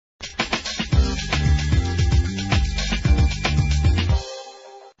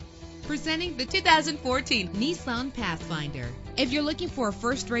Presenting the 2014 Nissan Pathfinder. If you're looking for a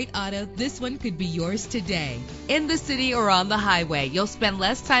first-rate auto, this one could be yours today. In the city or on the highway, you'll spend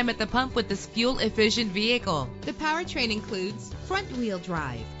less time at the pump with this fuel-efficient vehicle. The powertrain includes front-wheel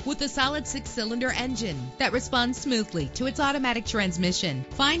drive with a solid 6-cylinder engine that responds smoothly to its automatic transmission.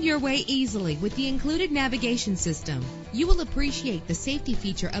 Find your way easily with the included navigation system. You will appreciate the safety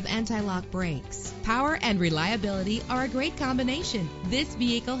feature of anti-lock brakes. Power and reliability are a great combination. This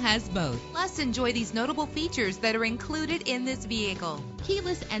vehicle has both. Plus, enjoy these notable features that are included in this vehicle: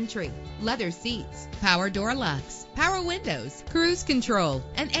 keyless entry, leather seats, power door locks, power windows, cruise control,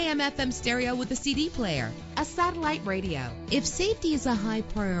 an AM/FM stereo with a CD player, a satellite radio. If safety is a high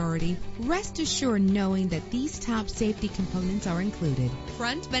priority, rest assured knowing that these top safety components are included: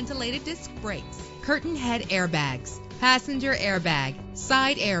 front ventilated disc brakes, curtain head airbags, passenger airbag,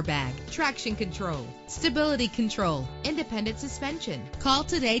 side airbag, traction control, stability control, independent suspension. Call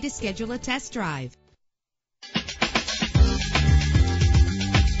today to schedule a test drive.